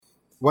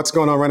What's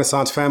going on,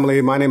 Renaissance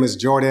family? My name is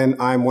Jordan.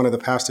 I'm one of the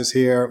pastors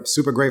here.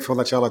 Super grateful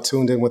that y'all are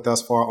tuned in with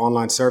us for our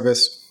online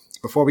service.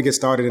 Before we get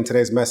started in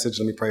today's message,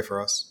 let me pray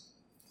for us.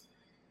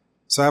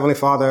 So, Heavenly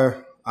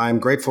Father, I'm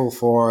grateful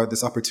for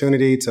this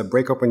opportunity to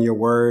break open your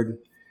word.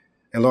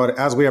 And Lord,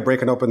 as we are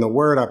breaking open the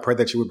word, I pray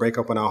that you would break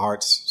open our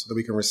hearts so that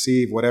we can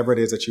receive whatever it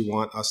is that you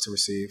want us to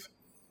receive.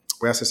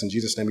 We ask this in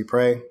Jesus' name we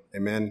pray.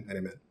 Amen and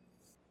amen.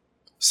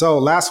 So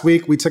last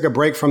week, we took a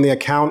break from the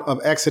account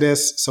of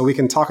Exodus so we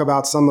can talk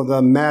about some of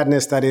the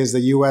madness that is the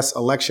U.S.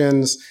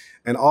 elections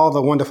and all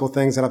the wonderful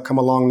things that have come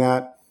along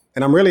that.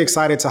 And I'm really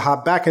excited to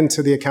hop back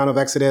into the account of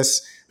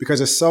Exodus because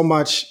there's so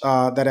much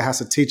that it has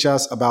to teach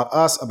us,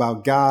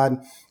 about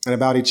God, and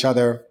about each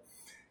other.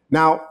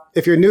 Now,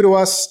 if you're new to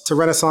us, to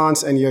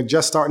Renaissance, and you're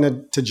just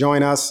starting to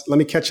join us, let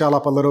me catch y'all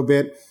up a little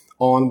bit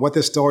on what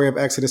this story of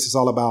Exodus is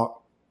all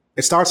about.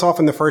 It starts off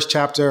in the first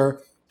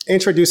chapter,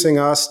 introducing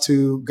us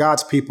to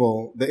God's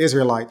people, the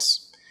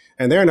Israelites.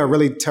 And they're in a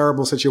really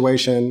terrible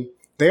situation.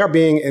 They are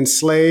being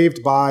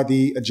enslaved by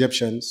the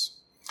Egyptians.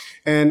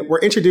 And we're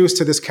introduced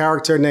to this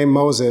character named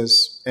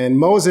Moses. And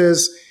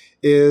Moses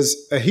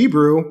is a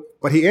Hebrew,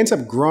 but he ends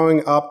up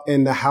growing up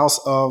in the house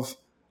of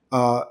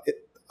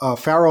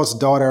Pharaoh's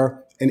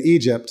daughter in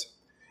Egypt.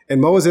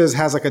 And Moses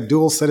has like a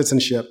dual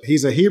citizenship.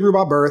 He's a Hebrew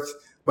by birth,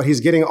 but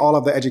he's getting all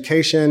of the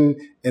education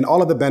and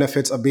all of the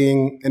benefits of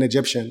being an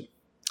Egyptian.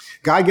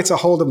 God gets a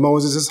hold of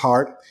Moses'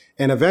 heart,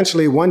 and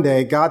eventually one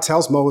day God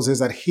tells Moses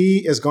that he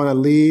is going to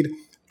lead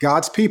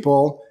God's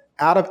people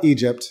out of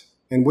Egypt,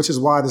 and which is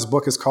why this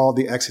book is called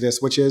the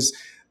Exodus, which is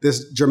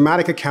this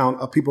dramatic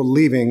account of people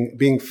leaving,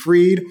 being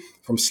freed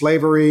from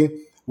slavery,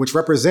 which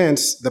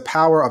represents the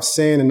power of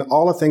sin and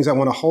all the things that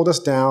want to hold us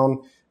down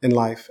in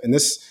life. And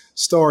this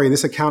story,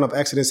 this account of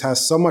Exodus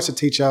has so much to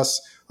teach us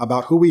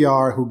about who we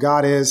are, who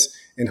God is,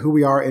 and who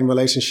we are in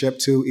relationship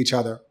to each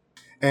other.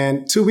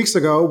 And 2 weeks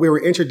ago, we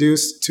were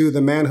introduced to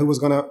the man who was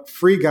going to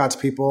free God's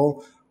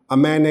people, a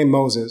man named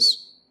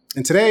Moses.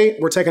 And today,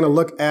 we're taking a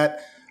look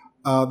at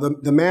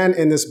the man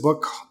in this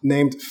book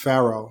named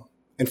Pharaoh.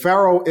 And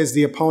Pharaoh is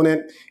the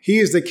opponent. He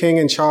is the king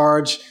in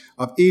charge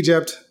of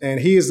Egypt, and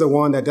he is the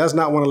one that does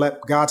not want to let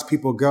God's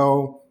people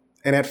go.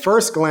 And at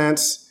first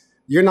glance,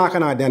 you're not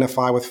going to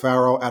identify with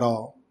Pharaoh at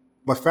all.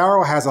 But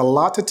Pharaoh has a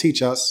lot to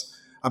teach us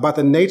about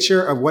the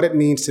nature of what it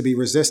means to be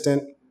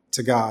resistant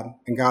to God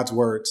and God's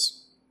words.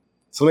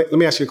 So let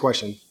me ask you a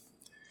question.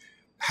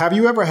 Have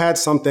you ever had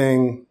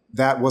something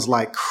that was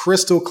like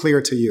crystal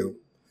clear to you?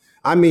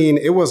 I mean,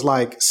 it was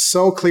like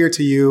so clear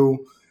to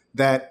you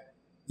that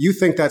you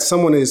think that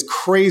someone is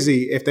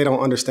crazy if they don't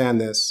understand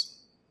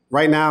this.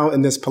 Right now,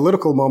 in this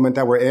political moment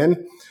that we're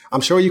in,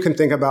 I'm sure you can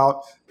think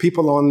about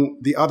people on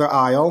the other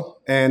aisle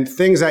and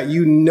things that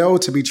you know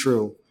to be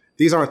true.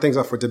 These aren't things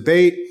up for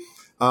debate.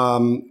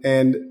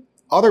 And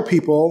other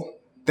people,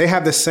 they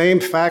have the same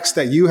facts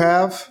that you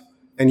have,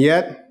 and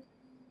yet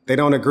they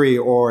don't agree,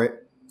 or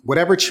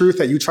whatever truth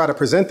that you try to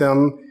present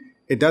them,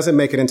 it doesn't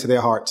make it into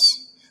their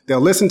hearts. They'll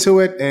listen to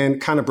it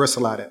and kind of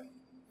bristle at it.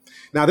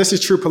 Now, this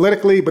is true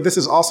politically, but this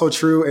is also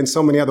true in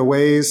so many other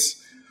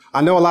ways.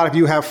 I know a lot of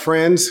you have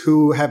friends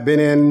who have been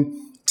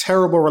in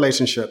terrible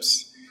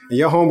relationships. And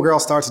your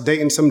homegirl starts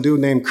dating some dude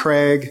named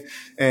Craig,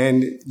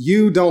 and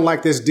you don't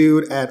like this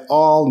dude at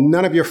all.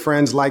 None of your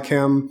friends like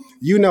him.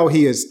 You know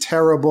he is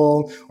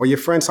terrible. Or your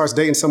friend starts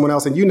dating someone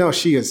else, and you know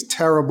she is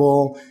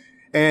terrible.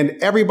 And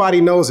everybody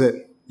knows it.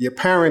 Your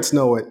parents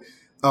know it.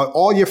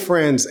 All your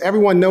friends,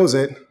 everyone knows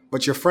it,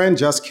 but your friend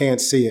just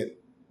can't see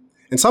it.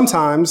 And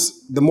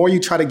sometimes the more you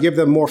try to give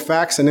them more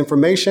facts and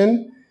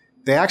information,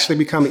 they actually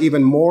become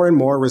even more and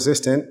more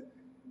resistant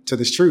to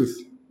this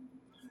truth.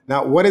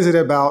 Now, what is it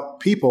about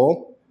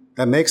people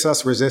that makes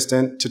us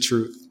resistant to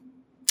truth?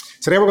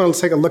 Today, we're going to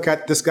take a look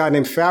at this guy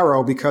named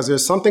Pharaoh because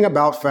there's something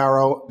about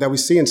Pharaoh that we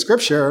see in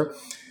Scripture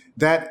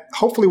that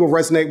hopefully will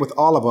resonate with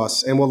all of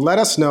us and will let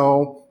us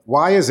know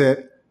why is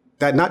it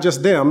that not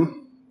just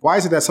them, why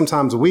is it that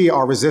sometimes we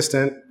are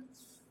resistant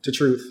to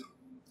truth?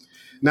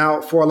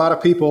 Now, for a lot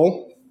of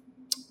people,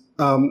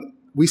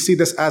 we see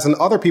this as an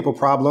other people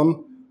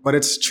problem, but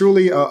it's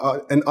truly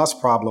an us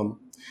problem.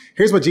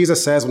 Here's what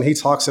Jesus says when he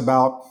talks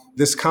about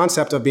this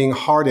concept of being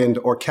hardened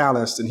or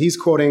calloused. And he's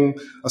quoting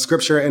a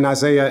scripture in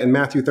Isaiah in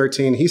Matthew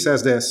 13. He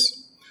says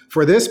this,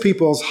 "For this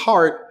people's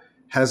heart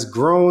has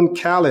grown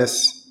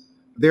callous.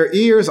 Their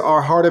ears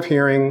are hard of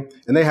hearing,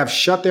 and they have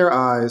shut their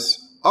eyes.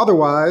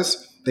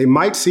 Otherwise, they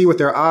might see with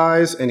their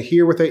eyes and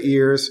hear with their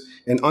ears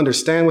and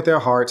understand with their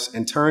hearts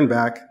and turn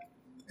back,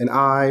 and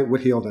I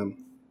would heal them."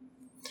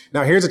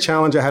 Now, here's a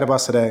challenge ahead of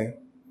us today.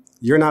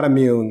 You're not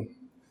immune.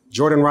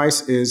 Jordan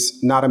Rice is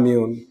not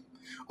immune.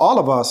 All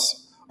of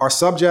us are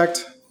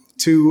subject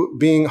to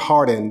being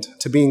hardened,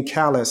 to being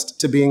calloused,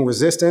 to being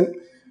resistant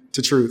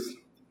to truth.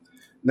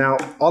 Now,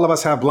 all of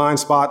us have blind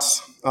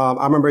spots.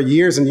 I remember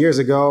years and years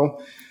ago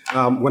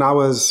when I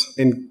was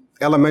in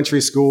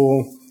elementary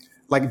school,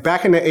 like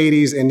back in the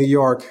 80s in New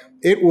York,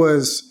 it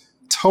was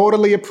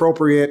totally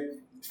appropriate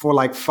for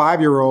like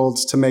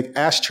 5-year-olds to make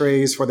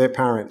ashtrays for their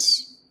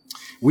parents.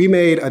 We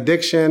made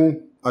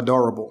addiction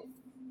adorable.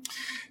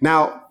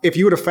 Now, if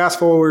you were to fast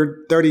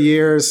forward 30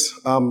 years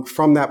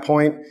from that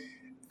point,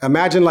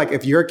 imagine like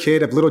if your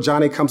kid, if little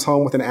Johnny comes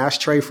home with an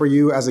ashtray for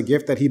you as a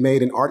gift that he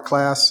made in art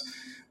class,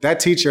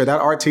 that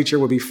art teacher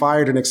would be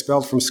fired and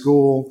expelled from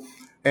school.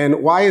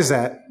 And why is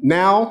that?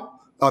 Now,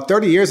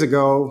 30 years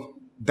ago,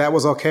 that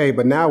was okay,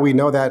 but now we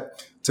know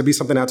that to be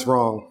something that's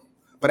wrong.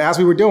 But as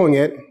we were doing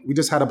it, we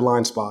just had a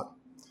blind spot.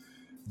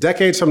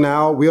 Decades from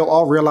now, we'll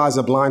all realize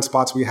the blind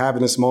spots we have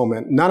in this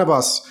moment. None of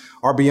us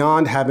are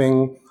beyond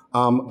having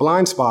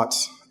blind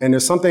spots. And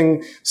there's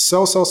something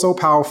so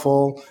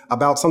powerful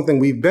about something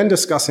we've been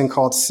discussing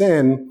called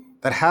sin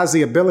that has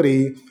the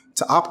ability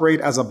to operate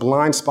as a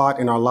blind spot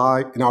in our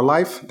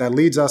life that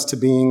leads us to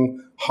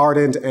being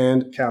hardened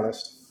and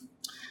calloused.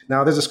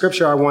 Now, there's a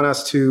scripture I want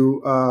us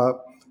to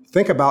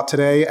think about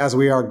today as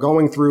we are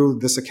going through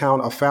this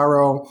account of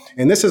Pharaoh.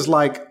 And this is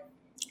like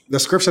the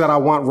scripture that I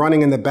want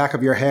running in the back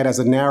of your head as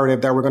a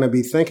narrative that we're going to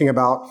be thinking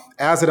about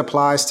as it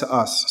applies to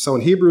us. So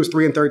in Hebrews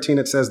 3:13,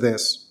 it says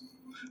this,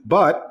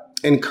 "But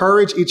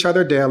encourage each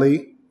other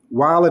daily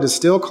while it is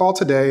still called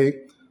today,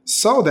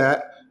 so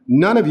that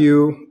none of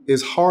you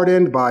is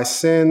hardened by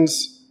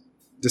sin's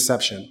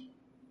deception."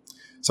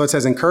 So it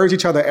says, encourage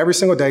each other every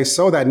single day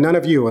so that none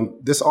of you, and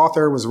this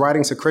author was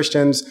writing to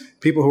Christians,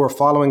 people who are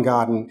following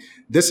God, and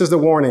this is the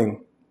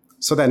warning,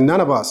 so that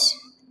none of us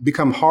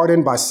become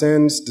hardened by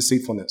sin's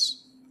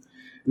deceitfulness.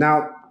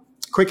 Now,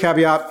 quick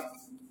caveat,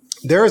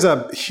 there is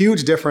a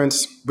huge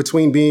difference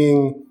between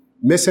being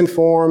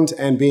misinformed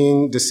and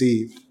being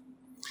deceived.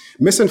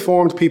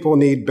 Misinformed people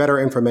need better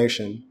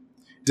information.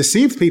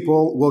 Deceived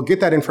people will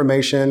get that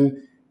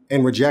information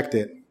and reject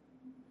it.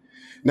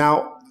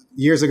 Now,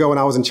 years ago when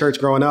I was in church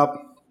growing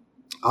up,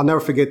 I'll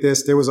never forget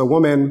this. There was a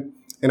woman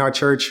in our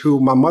church who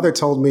my mother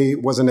told me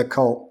was in a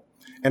cult.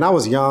 And I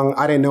was young.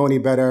 I didn't know any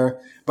better.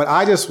 But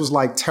I just was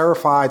like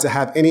terrified to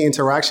have any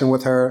interaction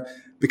with her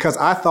because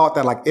I thought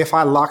that like if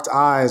I locked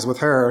eyes with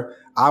her,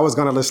 I was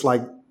going to just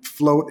like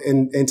float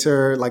into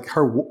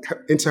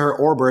her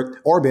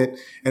orbit,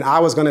 and I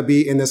was going to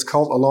be in this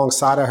cult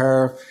alongside of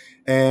her.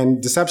 And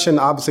deception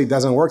obviously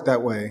doesn't work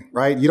that way,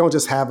 right? You don't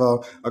just have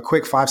a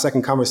quick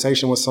 5-second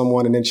conversation with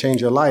someone and then change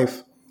your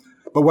life.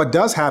 But what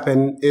does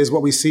happen is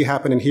what we see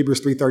happen in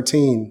Hebrews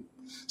 3:13.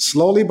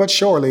 Slowly but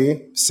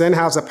surely, sin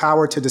has the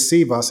power to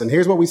deceive us. And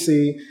here's what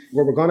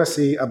we're going to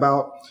see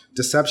about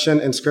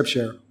deception in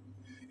Scripture.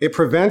 It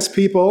prevents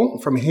people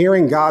from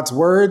hearing God's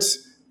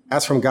words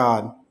as from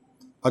God.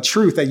 A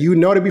truth that you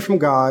know to be from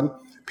God.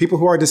 People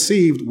who are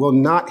deceived will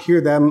not hear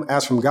them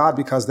as from God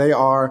because they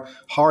are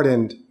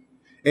hardened.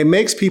 It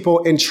makes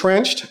people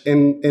entrenched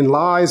in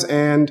lies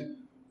and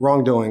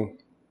wrongdoing.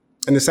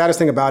 And the saddest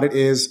thing about it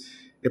is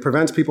it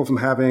prevents people from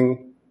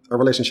having a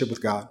relationship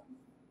with God.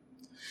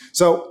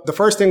 So the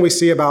first thing we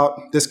see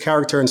about this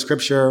character in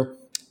Scripture,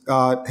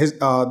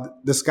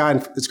 this guy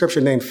in Scripture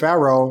named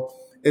Pharaoh,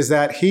 is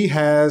that he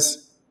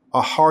has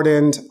a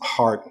hardened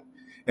heart.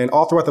 And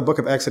all throughout the book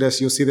of Exodus,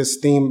 you'll see this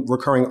theme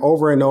recurring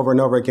over and over and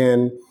over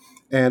again.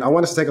 And I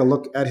want us to take a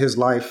look at his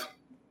life.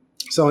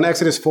 So in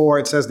Exodus 4,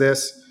 it says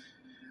this.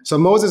 So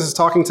Moses is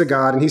talking to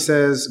God, and he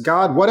says,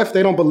 "God, what if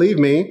they don't believe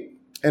me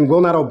and will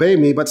not obey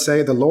me, but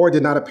say, 'The Lord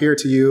did not appear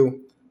to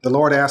you'?" The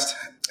Lord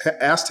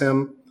asked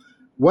him,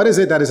 "What is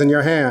it that is in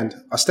your hand?"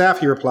 "A staff,"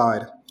 he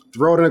replied.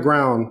 "Throw it on the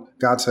ground,"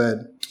 God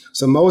said.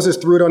 So Moses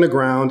threw it on the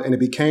ground, and it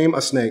became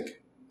a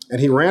snake, and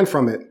he ran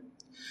from it.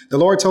 The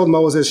Lord told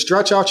Moses,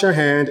 "Stretch out your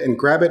hand and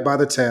grab it by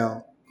the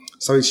tail."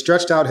 So he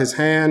stretched out his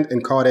hand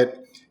and caught it,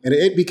 and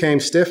it became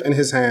stiff in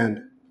his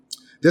hand.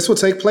 "This will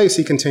take place,"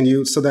 he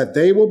continued, "so that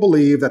they will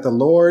believe that the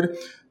Lord,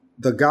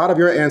 the God of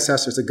your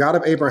ancestors, the God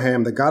of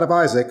Abraham, the God of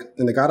Isaac,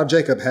 and the God of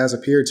Jacob has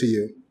appeared to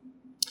you."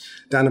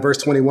 Down in verse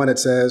 21, it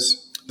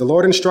says, "The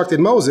Lord instructed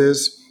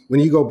Moses,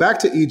 when you go back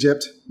to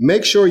Egypt,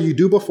 make sure you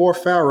do before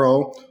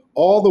Pharaoh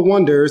all the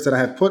wonders that I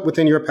have put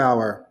within your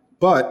power.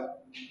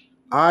 But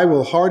I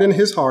will harden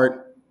his heart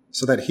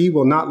so that he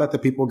will not let the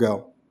people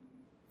go."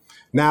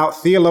 Now,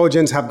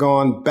 theologians have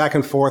gone back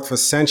and forth for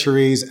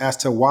centuries as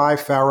to why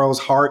Pharaoh's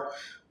heart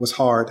was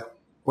hard.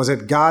 Was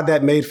it God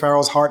that made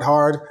Pharaoh's heart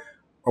hard?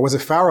 Or was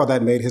it Pharaoh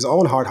that made his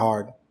own heart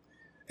hard?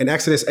 In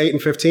Exodus 8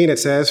 and 15, it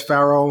says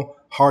Pharaoh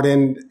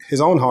hardened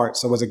his own heart.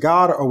 So was it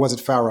God or was it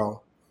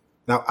Pharaoh?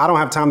 Now, I don't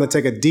have time to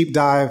take a deep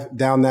dive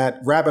down that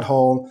rabbit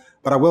hole,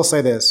 but I will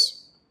say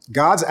this.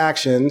 God's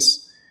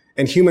actions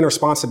and human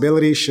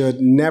responsibility should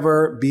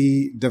never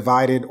be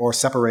divided or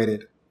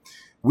separated.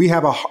 We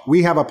have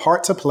a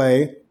part to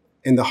play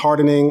in the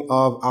hardening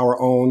of our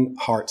own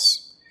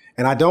hearts.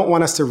 And I don't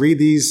want us to read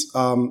these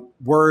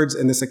words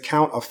in this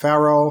account of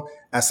Pharaoh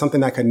as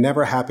something that could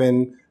never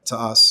happen to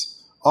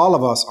us. All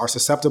of us are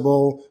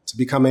susceptible to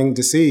becoming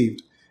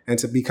deceived and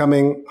to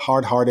becoming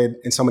hard-hearted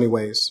in so many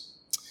ways.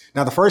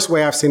 Now, the first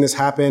way I've seen this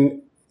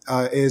happen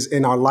is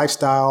in our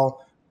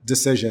lifestyle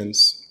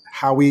decisions,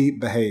 how we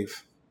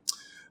behave.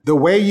 The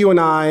way you and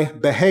I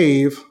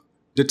behave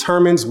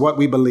determines what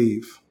we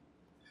believe.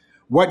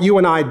 What you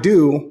and I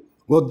do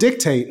will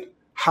dictate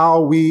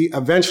how we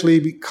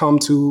eventually come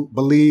to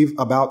believe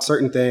about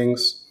certain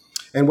things.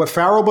 And what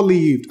Pharaoh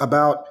believed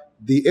about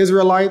the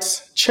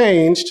Israelites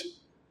changed,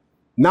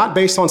 not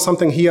based on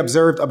something he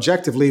observed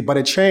objectively, but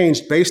it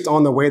changed based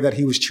on the way that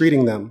he was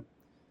treating them.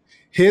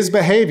 His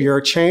behavior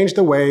changed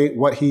the way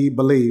what he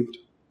believed.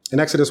 In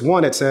Exodus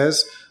 1, it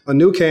says, a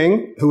new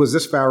king, who was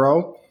this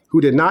Pharaoh,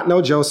 who did not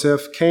know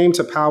Joseph, came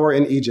to power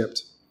in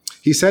Egypt.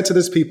 He said to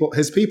his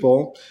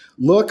people,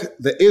 look,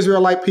 the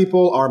Israelite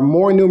people are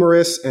more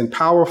numerous and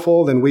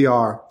powerful than we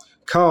are.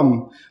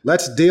 Come,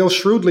 let's deal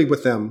shrewdly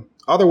with them.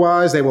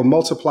 Otherwise, they will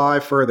multiply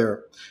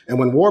further. And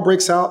when war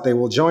breaks out, they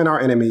will join our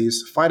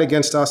enemies, fight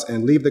against us,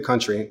 and leave the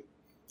country.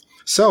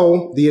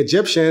 So the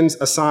Egyptians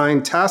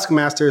assigned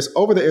taskmasters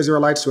over the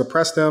Israelites to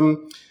oppress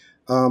them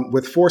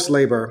with forced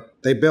labor.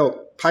 They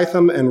built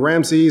Pithom and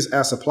Ramses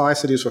as supply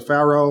cities for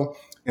Pharaoh.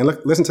 And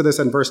listen to this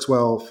in verse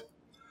 12.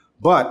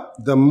 But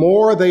the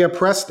more they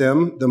oppressed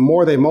them, the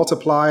more they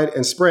multiplied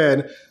and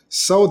spread,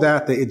 so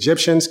that the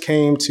Egyptians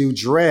came to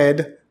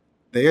dread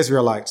the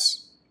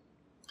Israelites.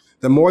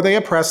 The more they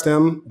oppressed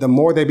them, the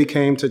more they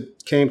came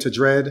to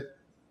dread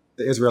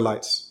the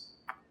Israelites.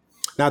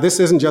 Now, this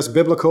isn't just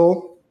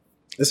biblical.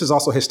 This is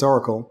also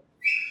historical.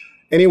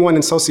 Anyone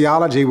in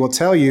sociology will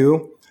tell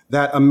you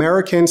that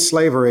American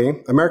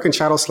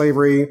chattel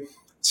slavery,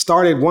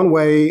 started one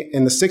way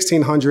in the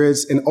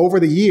 1600s and over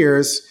the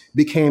years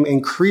became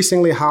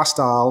increasingly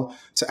hostile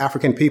to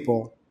African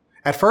people.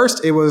 At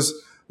first, it was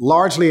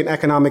largely an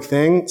economic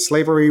thing.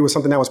 Slavery was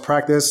something that was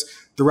practiced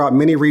throughout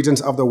many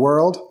regions of the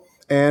world.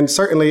 And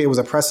certainly it was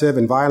oppressive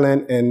and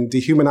violent and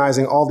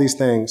dehumanizing, all these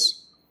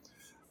things.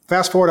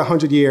 Fast forward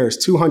 100 years,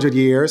 200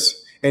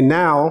 years, and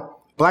now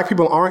Black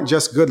people aren't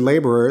just good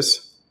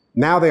laborers.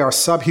 Now they are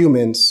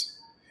subhumans.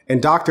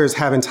 And doctors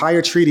have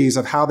entire treaties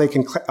of how they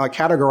can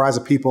categorize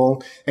a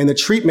people. And the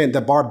treatment,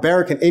 the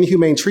barbaric and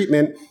inhumane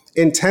treatment,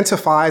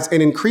 intensifies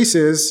and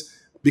increases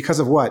because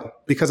of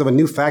what? Because of a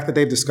new fact that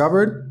they've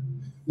discovered?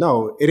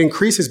 No, it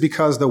increases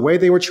because the way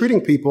they were treating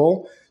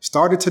people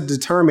started to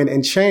determine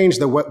and change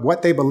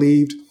what they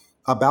believed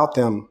about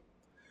them.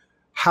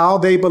 How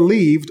they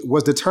believed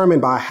was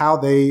determined by how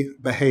they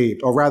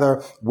behaved, or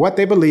rather, what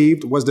they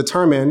believed was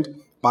determined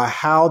by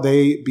how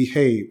they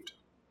behaved.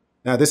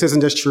 Now, this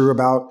isn't just true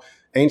about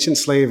ancient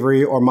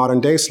slavery or modern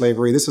day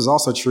slavery. This is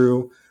also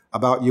true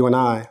about you and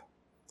I.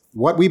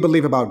 What we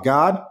believe about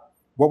God,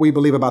 what we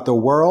believe about the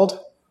world,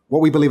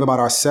 what we believe about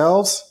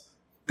ourselves,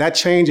 that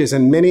changes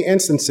in many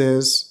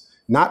instances,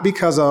 not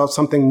because of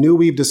something new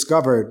we've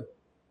discovered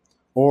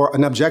or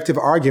an objective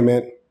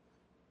argument,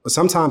 but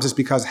sometimes it's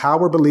because how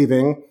we're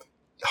believing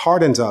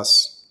hardens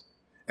us.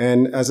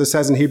 And as it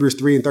says in Hebrews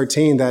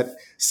 3:13, that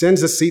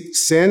sin's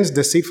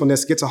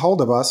deceitfulness gets a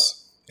hold of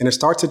us and it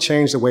starts to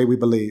change the way we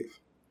believe.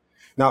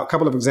 Now, a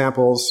couple of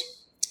examples.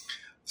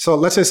 So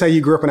let's just say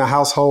you grew up in a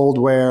household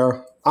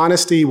where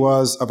honesty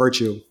was a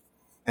virtue,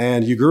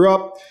 and you grew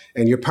up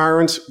and your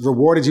parents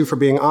rewarded you for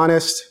being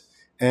honest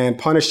and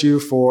punished you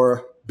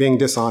for being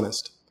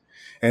dishonest.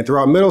 And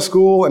throughout middle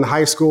school and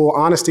high school,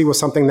 honesty was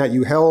something that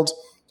you held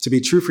to be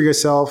true for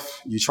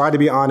yourself. You tried to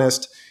be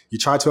honest. You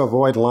tried to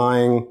avoid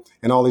lying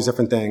and all these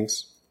different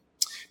things.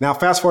 Now,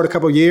 fast forward a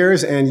couple of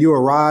years and you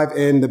arrive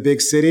in the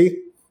big city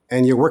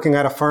and you're working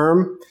at a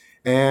firm,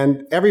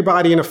 and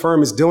everybody in a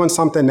firm is doing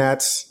something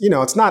that's,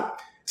 it's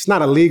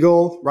not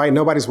illegal, right?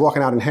 Nobody's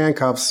walking out in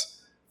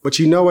handcuffs, but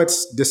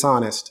it's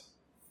dishonest.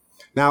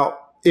 Now,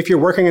 if you're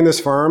working in this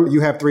firm,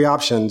 you have three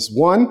options.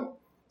 One,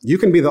 you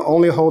can be the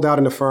only holdout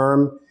in the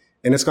firm,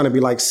 and it's going to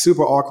be like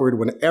super awkward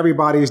when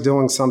everybody's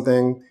doing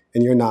something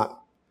and you're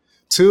not.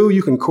 Two,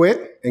 you can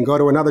quit and go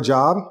to another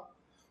job.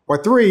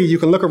 Or three, you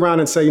can look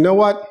around and say, you know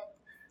what?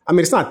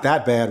 It's not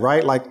that bad,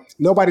 right? Like,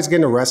 nobody's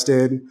getting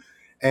arrested.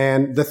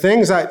 And the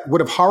things that would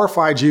have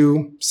horrified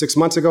you 6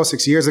 months ago,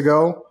 6 years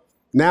ago,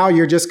 now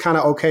you're just kind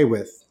of okay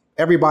with.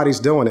 Everybody's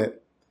doing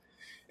it.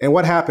 And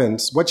what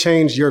happens? What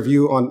changed your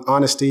view on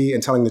honesty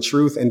and telling the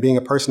truth and being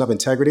a person of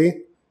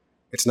integrity?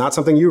 It's not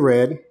something you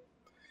read.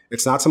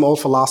 It's not some old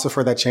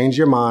philosopher that changed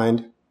your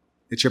mind.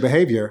 It's your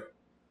behavior.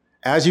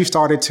 As you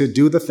started to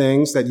do the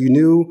things that you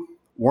knew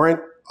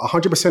weren't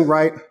 100%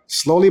 right,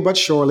 slowly but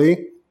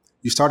surely,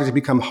 you started to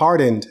become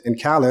hardened and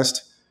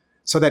calloused,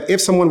 so that if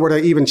someone were to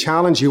even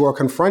challenge you or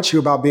confront you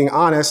about being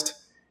honest,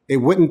 it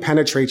wouldn't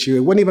penetrate you.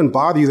 It wouldn't even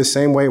bother you the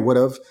same way it would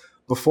have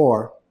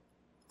before.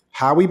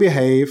 How we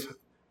behave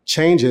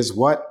changes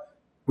what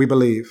we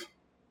believe.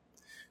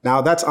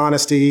 Now, that's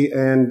honesty.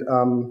 And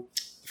the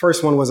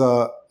first one was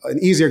an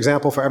easier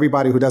example for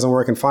everybody who doesn't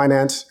work in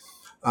finance.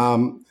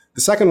 The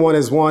second one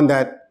is one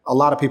that a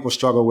lot of people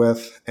struggle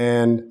with.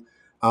 And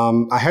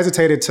I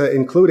hesitated to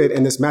include it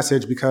in this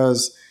message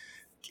because,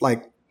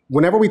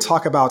 whenever we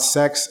talk about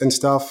sex and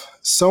stuff,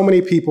 so many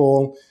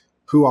people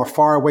who are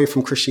far away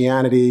from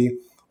Christianity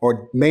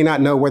or may not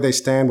know where they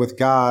stand with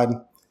God,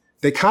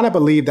 they kind of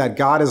believe that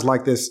God is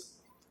like this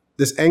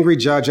angry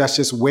judge that's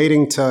just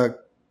waiting to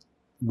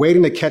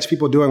catch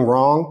people doing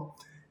wrong.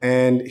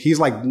 And he's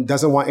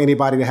doesn't want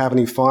anybody to have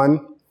any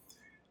fun.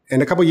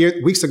 And a couple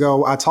weeks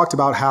ago, I talked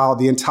about how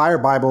the entire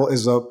Bible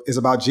is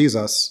about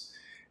Jesus.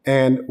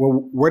 And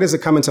where does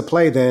it come into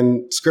play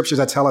then? Scriptures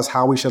that tell us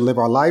how we should live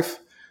our life.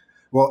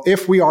 Well,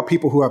 if we are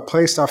people who have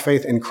placed our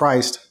faith in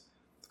Christ,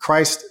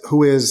 Christ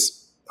who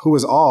is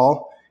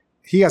all,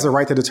 he has a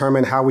right to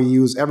determine how we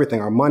use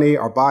everything, our money,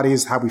 our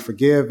bodies, how we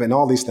forgive, and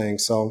all these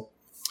things. So,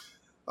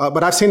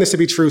 but I've seen this to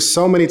be true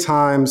so many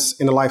times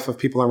in the life of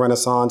people in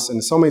Renaissance,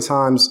 and so many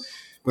times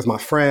with my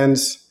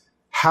friends.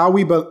 How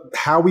we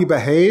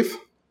behave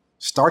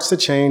starts to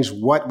change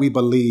what we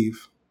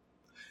believe.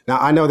 Now,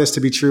 I know this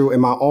to be true in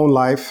my own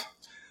life.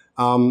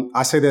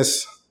 I say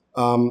this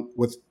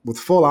with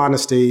full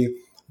honesty.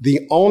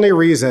 The only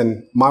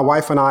reason my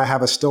wife and I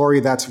have a story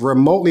that's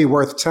remotely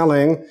worth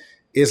telling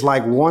is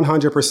like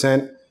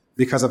 100%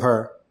 because of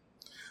her.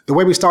 The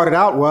way we started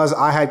out was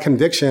I had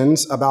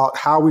convictions about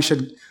how we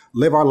should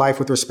live our life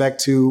with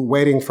respect to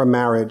waiting for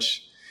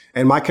marriage.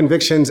 And my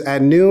convictions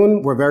at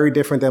noon were very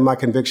different than my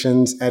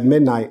convictions at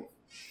midnight.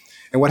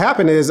 And what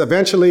happened is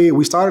eventually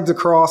we started to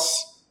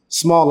cross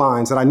small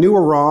lines that I knew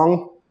were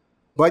wrong,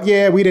 but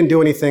yeah, we didn't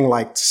do anything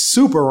like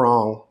super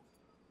wrong.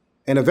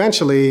 And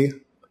eventually,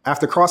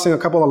 after crossing a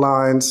couple of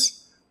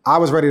lines, I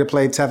was ready to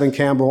play Tevin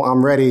Campbell.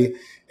 I'm ready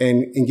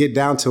and get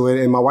down to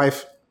it. And my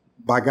wife,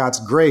 by God's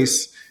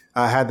grace,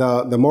 had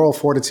the moral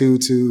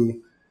fortitude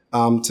to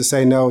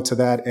say no to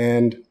that.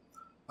 And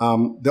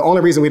the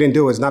only reason we didn't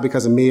do it is not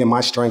because of me and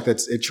my strength.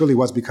 It truly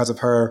was because of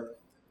her.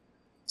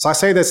 So I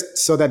say this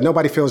so that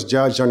nobody feels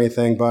judged or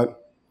anything,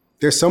 but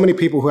there's so many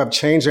people who have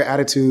changed their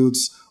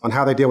attitudes on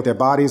how they deal with their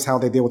bodies, how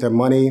they deal with their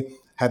money,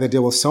 how they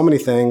deal with so many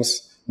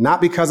things, not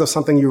because of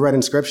something you read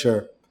in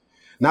scripture,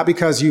 not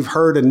because you've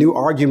heard a new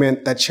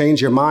argument that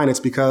changed your mind.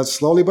 It's because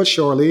slowly but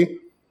surely,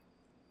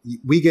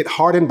 we get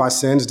hardened by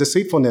sin's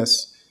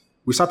deceitfulness.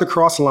 We start to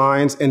cross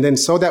lines, and then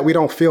so that we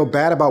don't feel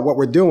bad about what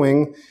we're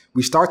doing,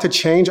 we start to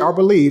change our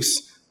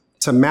beliefs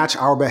to match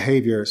our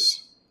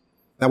behaviors.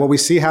 Now, what we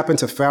see happen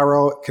to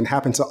Pharaoh can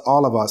happen to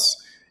all of us.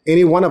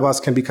 Any one of us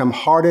can become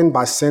hardened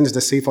by sin's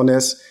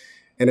deceitfulness,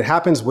 and it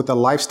happens with the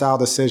lifestyle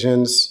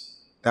decisions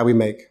that we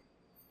make.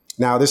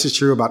 Now, this is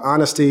true about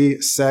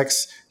honesty,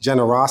 sex,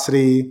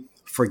 generosity,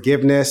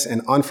 forgiveness,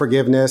 and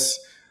unforgiveness,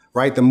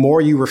 right? The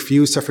more you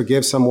refuse to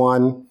forgive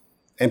someone,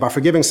 and by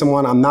forgiving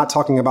someone, I'm not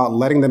talking about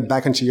letting them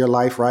back into your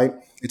life, right?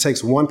 It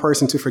takes one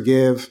person to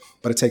forgive,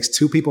 but it takes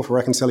two people for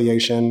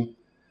reconciliation.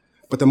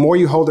 But the more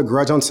you hold a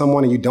grudge on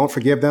someone and you don't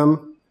forgive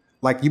them,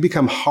 like you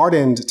become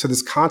hardened to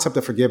this concept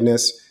of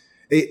forgiveness.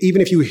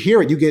 Even if you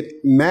hear it, you get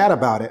mad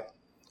about it.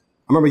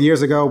 I remember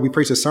years ago, we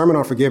preached a sermon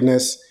on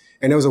forgiveness,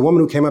 and there was a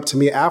woman who came up to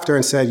me after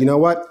and said, you know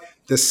what?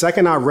 The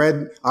second I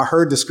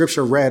heard the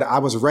scripture read, I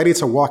was ready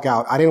to walk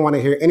out. I didn't want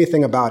to hear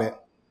anything about it.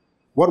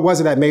 What was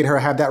it that made her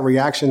have that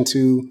reaction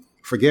to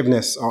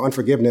forgiveness or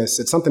unforgiveness?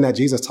 It's something that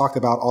Jesus talked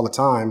about all the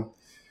time.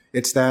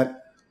 It's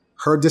that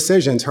her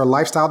decisions, her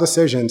lifestyle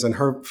decisions, and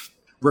her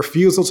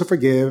refusal to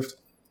forgive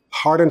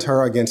hardened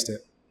her against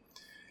it.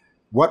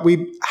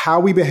 How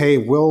we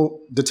behave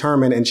will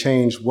determine and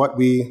change what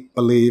we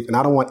believe. And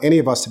I don't want any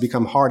of us to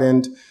become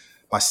hardened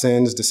by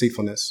sin's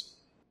deceitfulness.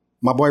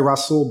 My boy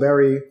Rasul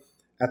Berry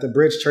at the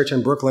Bridge Church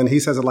in Brooklyn, he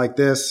says it like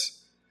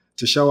this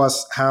to show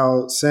us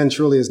how sin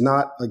truly is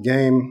not a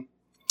game.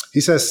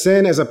 He says,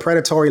 sin is a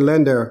predatory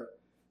lender.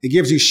 It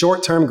gives you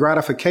short-term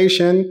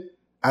gratification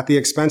at the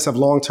expense of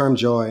long-term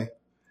joy.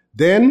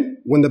 Then,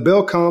 when the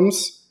bill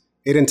comes,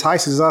 it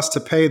entices us to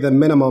pay the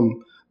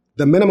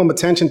minimum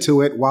attention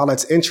to it while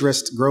its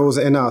interest grows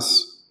in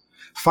us.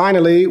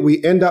 Finally,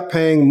 we end up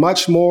paying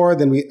much more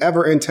than we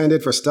ever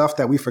intended for stuff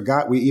that we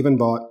forgot we even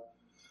bought.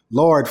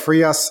 Lord,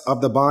 free us of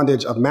the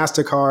bondage of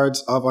MasterCards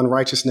of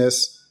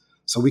unrighteousness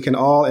so we can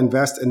all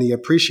invest in the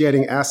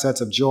appreciating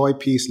assets of joy,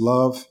 peace,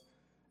 love,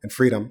 and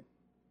freedom.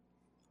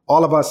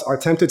 All of us are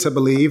tempted to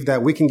believe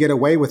that we can get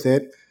away with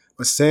it,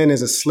 but sin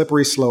is a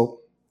slippery slope.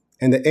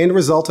 And the end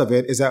result of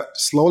it is that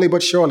slowly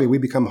but surely we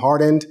become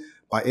hardened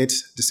by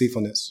its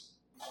deceitfulness.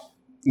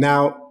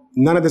 Now,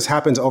 none of this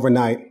happens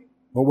overnight,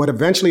 but what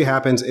eventually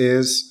happens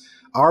is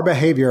our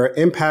behavior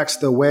impacts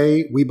the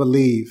way we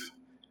believe.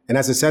 And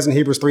as it says in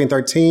Hebrews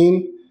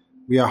 3:13,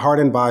 we are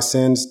hardened by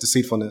sin's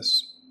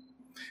deceitfulness.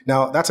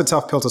 Now, that's a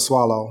tough pill to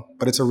swallow,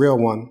 but it's a real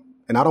one.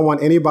 And I don't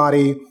want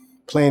anybody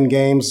playing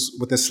games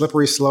with the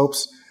slippery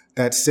slopes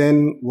that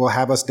sin will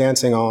have us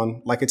dancing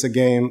on, like it's a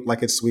game,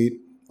 like it's sweet.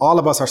 All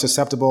of us are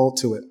susceptible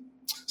to it.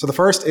 So the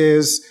first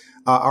is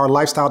our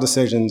lifestyle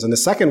decisions. And the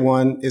second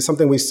one is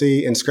something we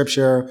see in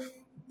scripture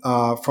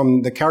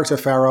from the character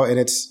of Pharaoh, and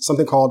it's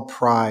something called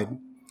pride.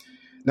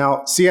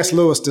 Now, C.S.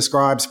 Lewis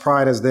describes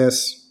pride as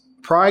this.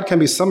 Pride can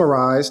be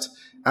summarized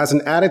as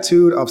an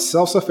attitude of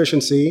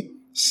self-sufficiency,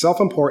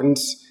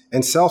 self-importance,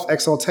 and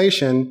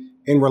self-exaltation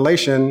in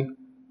relation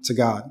to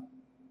God.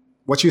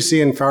 What you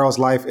see in Pharaoh's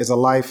life is a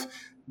life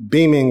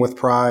beaming with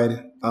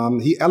pride.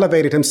 He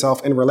elevated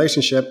himself in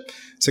relationship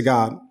to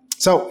God.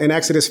 So in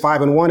Exodus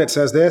 5:1, it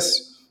says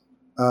this,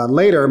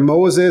 later,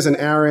 Moses and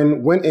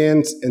Aaron went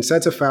in and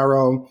said to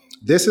Pharaoh,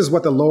 "This is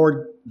what the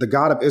Lord, the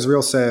God of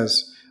Israel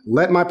says,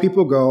 let my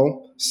people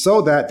go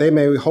so that they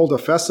may hold a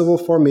festival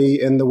for me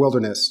in the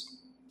wilderness."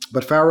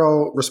 But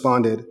Pharaoh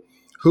responded,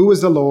 "Who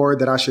is the Lord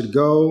that I should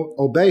go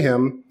obey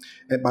him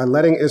by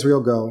letting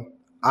Israel go?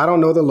 I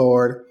don't know the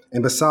Lord.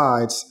 And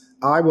besides,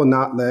 I will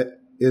not let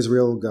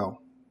Israel go.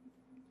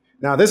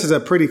 Now, this is a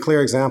pretty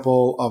clear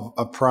example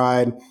of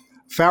pride.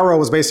 Pharaoh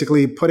was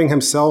basically putting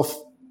himself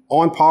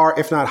on par,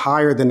 if not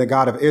higher, than the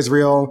God of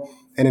Israel.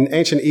 And in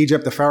ancient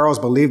Egypt, the pharaohs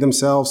believed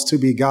themselves to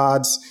be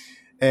gods.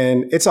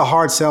 And it's a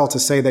hard sell to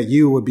say that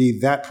you would be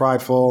that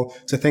prideful,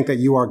 to think that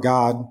you are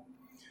God.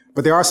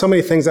 But there are so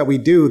many things that we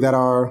do that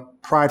are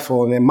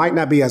prideful, and it might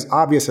not be as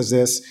obvious as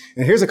this.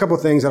 And here's a couple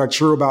of things that are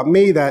true about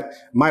me that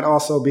might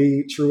also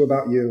be true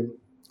about you.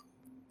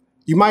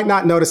 You might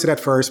not notice it at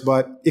first,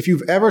 but if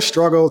you've ever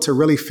struggled to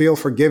really feel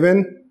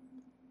forgiven,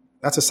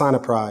 that's a sign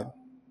of pride.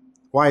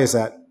 Why is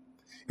that?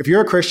 If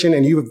you're a Christian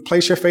and you've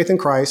placed your faith in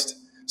Christ,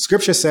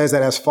 Scripture says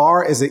that as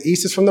far as the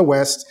east is from the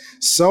west,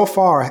 so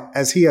far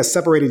as he has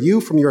separated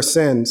you from your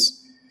sins.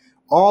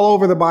 All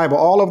over the Bible,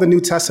 all over the New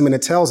Testament,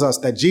 it tells us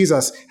that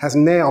Jesus has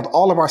nailed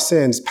all of our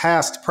sins,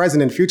 past,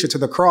 present, and future, to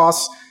the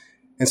cross.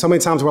 And so many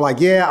times we're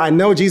like, yeah, I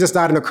know Jesus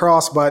died on the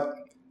cross, but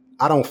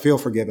I don't feel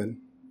forgiven.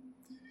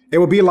 It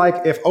would be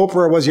like if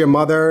Oprah was your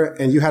mother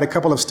and you had a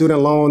couple of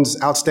student loans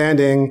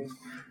outstanding,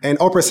 and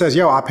Oprah says,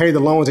 yo, I paid the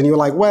loans, and you're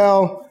like,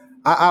 well,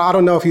 I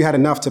don't know if you had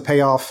enough to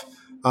pay off,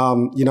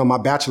 my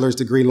bachelor's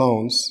degree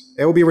loans.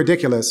 It would be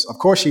ridiculous. Of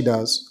course she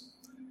does.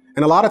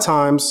 And a lot of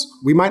times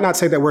we might not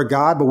say that we're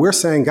God, but we're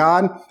saying,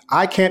 God,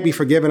 I can't be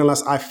forgiven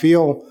unless I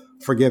feel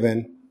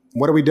forgiven.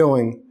 What are we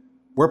doing?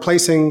 We're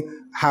placing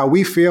how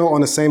we feel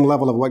on the same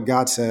level of what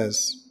God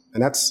says.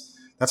 And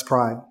that's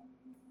pride.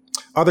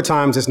 Other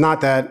times it's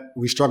not that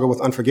we struggle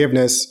with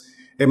unforgiveness.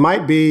 It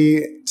might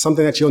be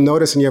something that you'll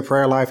notice in your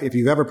prayer life if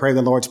you've ever prayed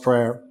the Lord's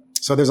Prayer.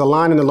 So there's a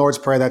line in the Lord's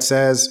Prayer that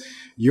says,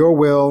 your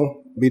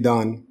will be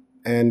done.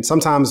 And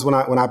sometimes when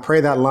I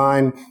pray that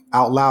line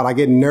out loud, I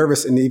get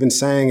nervous in even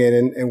saying it.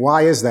 And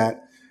why is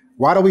that?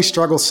 Why do we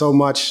struggle so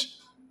much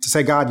to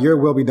say, God, your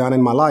will be done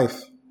in my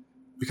life?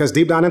 Because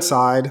deep down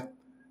inside,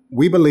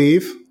 we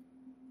believe,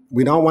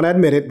 we don't want to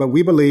admit it, but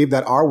we believe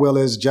that our will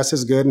is just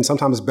as good and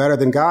sometimes better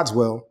than God's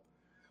will.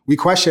 We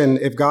question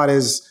if God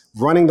is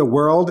running the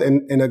world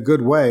in a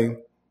good way.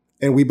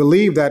 And we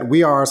believe that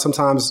we are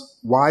sometimes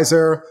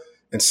wiser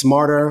and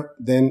smarter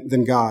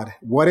than God.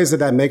 What is it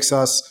that makes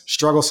us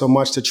struggle so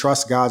much to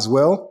trust God's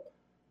will?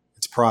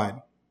 It's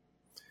pride.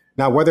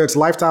 Now, whether it's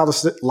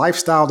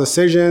lifestyle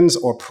decisions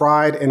or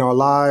pride in our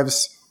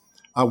lives,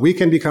 we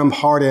can become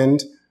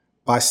hardened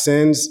by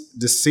sin's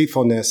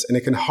deceitfulness, and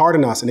it can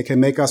harden us and it can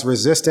make us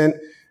resistant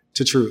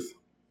to truth.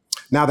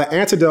 Now, the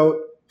antidote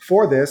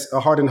for this,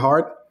 a hardened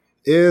heart,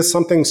 is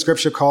something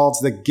Scripture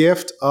calls the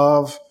gift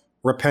of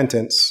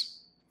repentance.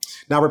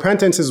 Now,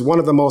 repentance is one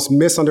of the most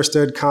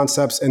misunderstood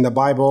concepts in the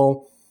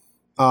Bible.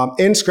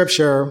 In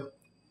Scripture,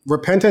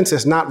 repentance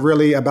is not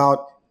really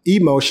about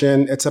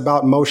emotion, it's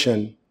about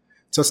motion.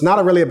 So it's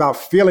not really about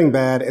feeling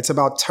bad, it's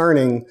about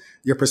turning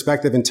your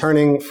perspective and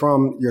turning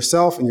from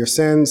yourself and your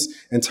sins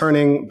and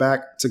turning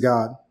back to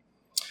God.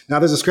 Now,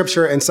 there's a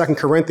scripture in 2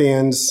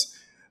 Corinthians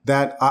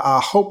that I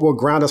hope will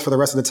ground us for the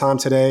rest of the time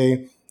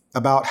today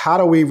about how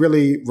do we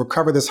really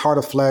recover this heart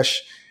of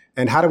flesh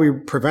and how do we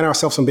prevent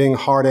ourselves from being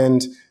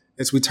hardened.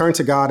 It's we turn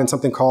to God in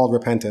something called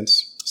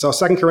repentance. So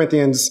 2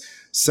 Corinthians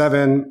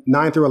 7,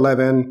 9 through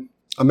 11,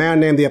 a man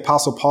named the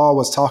Apostle Paul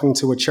was talking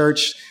to a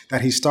church that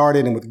he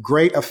started, and with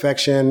great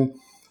affection,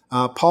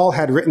 Paul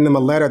had written them a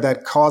letter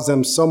that caused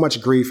them so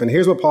much grief. And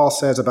here's what Paul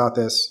says about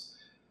this.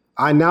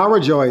 I now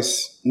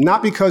rejoice,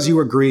 not because you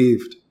were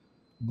grieved,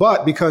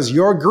 but because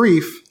your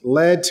grief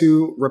led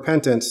to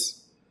repentance.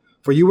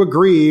 For you were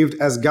grieved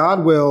as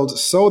God willed,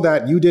 so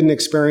that you didn't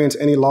experience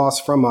any loss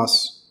from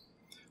us.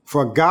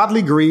 For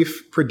godly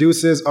grief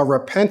produces a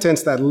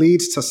repentance that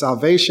leads to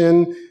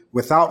salvation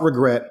without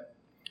regret,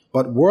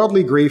 but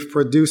worldly grief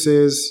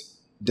produces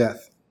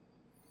death.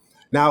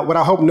 Now, what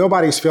I hope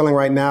nobody's feeling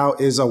right now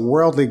is a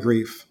worldly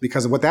grief,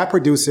 because what that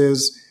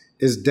produces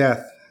is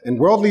death. And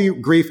worldly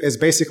grief is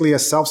basically a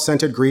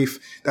self-centered grief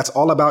that's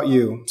all about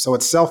you. So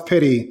it's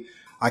self-pity.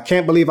 I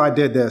can't believe I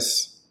did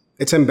this.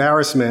 It's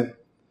embarrassment.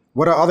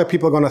 What are other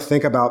people going to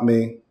think about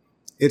me?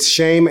 It's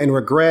shame and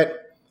regret.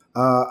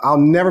 I'll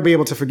never be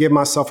able to forgive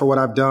myself for what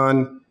I've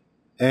done.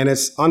 And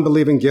it's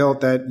unbelieving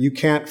guilt that you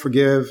can't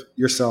forgive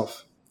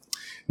yourself.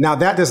 Now,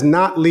 that does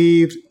not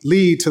lead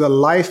to the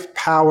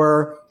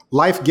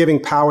life-giving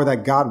power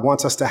that God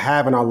wants us to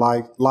have in our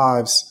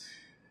lives.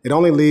 It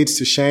only leads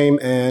to shame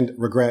and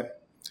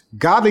regret.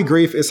 Godly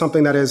grief is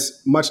something that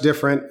is much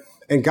different.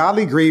 And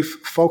godly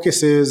grief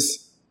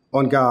focuses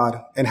on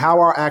God and how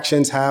our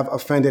actions have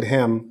offended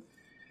him.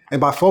 And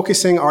by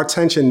focusing our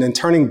attention and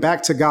turning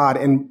back to God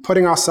and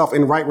putting ourselves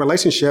in right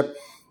relationship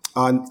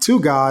to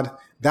God,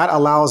 that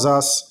allows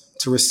us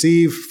to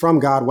receive from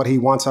God what he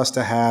wants us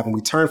to have. And we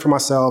turn from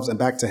ourselves and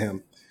back to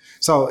him.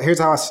 So here's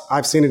how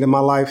I've seen it in my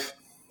life.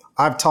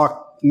 I've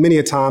talked many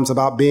a times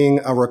about being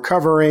a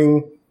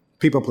recovering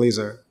people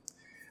pleaser.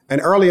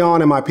 And early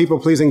on in my people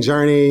pleasing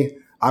journey,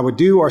 I would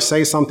do or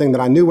say something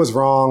that I knew was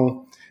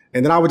wrong.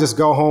 And then I would just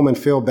go home and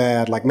feel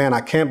bad. Like, man, I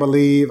can't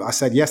believe I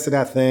said yes to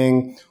that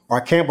thing, or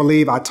I can't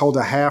believe I told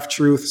a half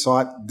truth.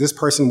 So this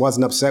person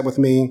wasn't upset with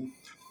me.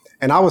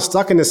 And I was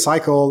stuck in this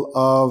cycle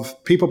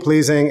of people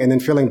pleasing and then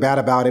feeling bad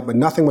about it, but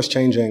nothing was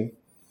changing.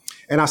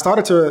 And I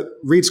started to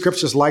read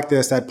scriptures like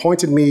this that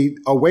pointed me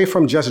away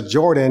from just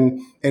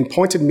Jordan and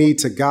pointed me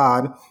to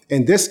God.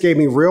 And this gave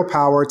me real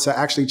power to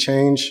actually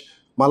change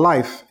my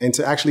life and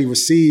to actually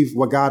receive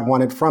what God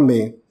wanted from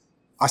me.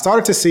 I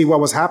started to see what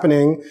was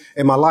happening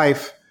in my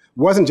life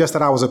wasn't just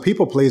that I was a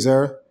people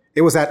pleaser.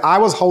 It was that I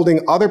was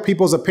holding other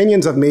people's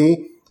opinions of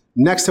me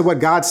next to what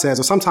God says,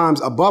 or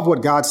sometimes above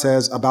what God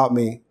says about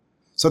me.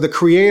 So the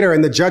creator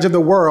and the judge of the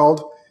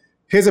world,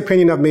 his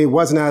opinion of me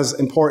wasn't as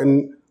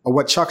important or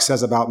what Chuck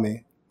says about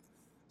me.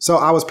 So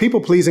I was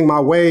people pleasing my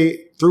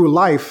way through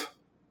life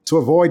to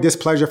avoid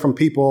displeasure from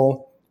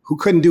people who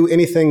couldn't do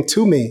anything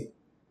to me.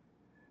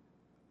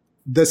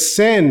 The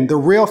sin, the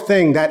real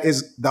thing that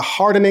is the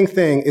hardening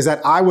thing is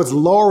that I was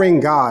lowering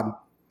God,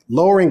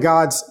 lowering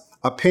God's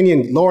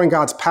opinion, lowering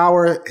God's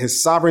power,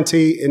 his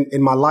sovereignty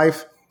in my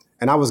life.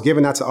 And I was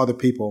giving that to other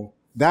people.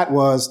 That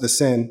was the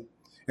sin.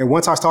 And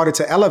once I started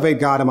to elevate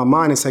God in my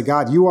mind and say,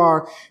 God,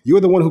 you're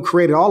the one who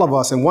created all of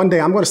us. And one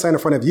day I'm going to stand in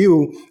front of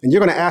you and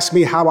you're going to ask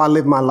me how I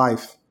live my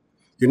life.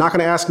 You're not going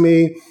to ask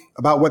me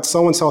about what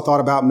so-and-so thought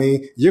about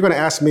me. You're going to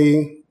ask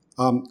me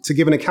to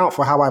give an account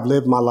for how I've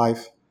lived my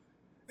life.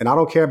 And I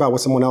don't care about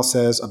what someone else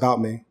says about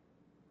me.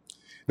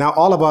 Now,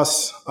 all of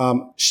us,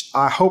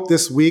 I hope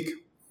this week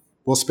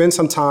we'll spend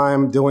some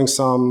time doing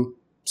some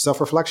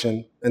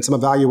self-reflection and some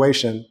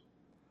evaluation.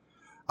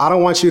 I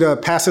don't want you to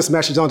pass this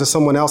message on to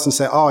someone else and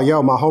say, oh,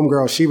 yo, my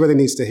homegirl, she really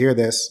needs to hear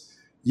this.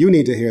 You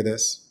need to hear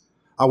this.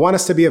 I want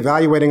us to be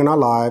evaluating in our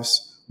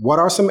lives what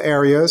are some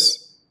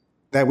areas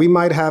that we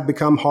might have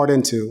become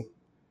hardened to,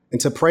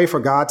 and to pray for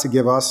God to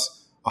give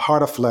us a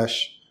heart of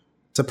flesh,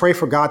 to pray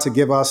for God to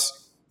give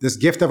us this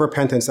gift of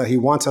repentance that he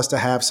wants us to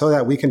have so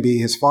that we can be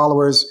his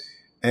followers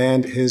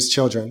and his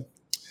children.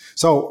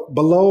 So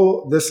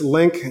below this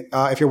link,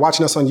 if you're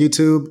watching us on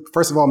YouTube,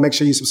 first of all, make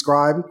sure you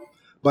subscribe.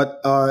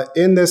 But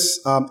in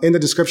the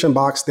description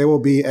box, there will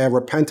be a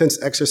repentance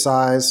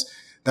exercise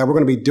that we're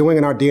going to be doing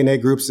in our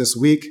DNA groups this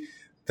week,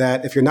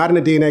 that if you're not in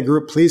a DNA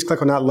group, please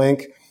click on that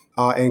link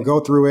and go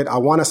through it. I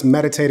want us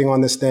meditating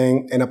on this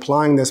thing and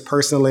applying this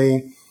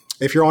personally.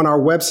 If you're on our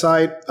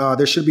website,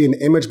 there should be an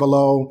image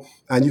below,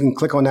 and you can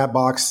click on that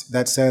box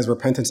that says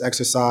repentance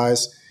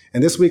exercise.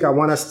 And this week, I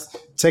want us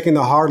taking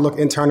the hard look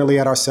internally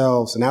at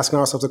ourselves and asking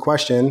ourselves a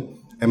question: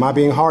 am I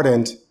being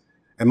hardened?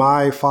 Am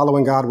I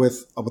following God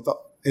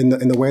in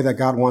the way that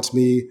God wants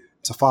me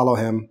to follow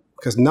him?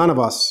 Because none of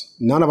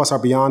us are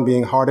beyond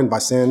being hardened by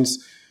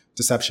sin's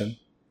deception.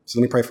 So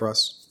let me pray for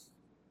us.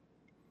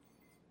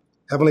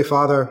 Heavenly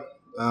Father,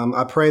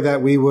 I pray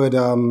that we would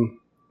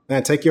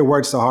take your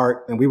words to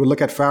heart, and we would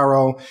look at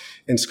Pharaoh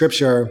in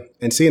scripture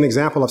and see an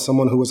example of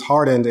someone who was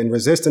hardened and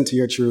resistant to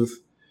your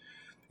truth.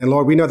 And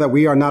Lord, we know that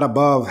we are not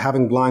above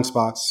having blind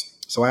spots.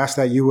 So I ask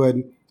that you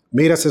would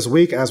meet us this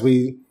week as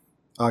we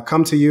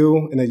come to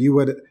you, and that you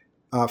would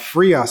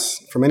free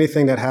us from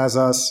anything that has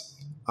us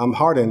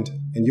hardened,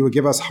 and you would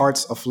give us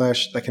hearts of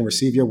flesh that can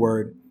receive your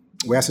word.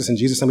 We ask this in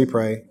Jesus' name we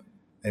pray.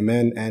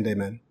 Amen and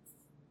amen.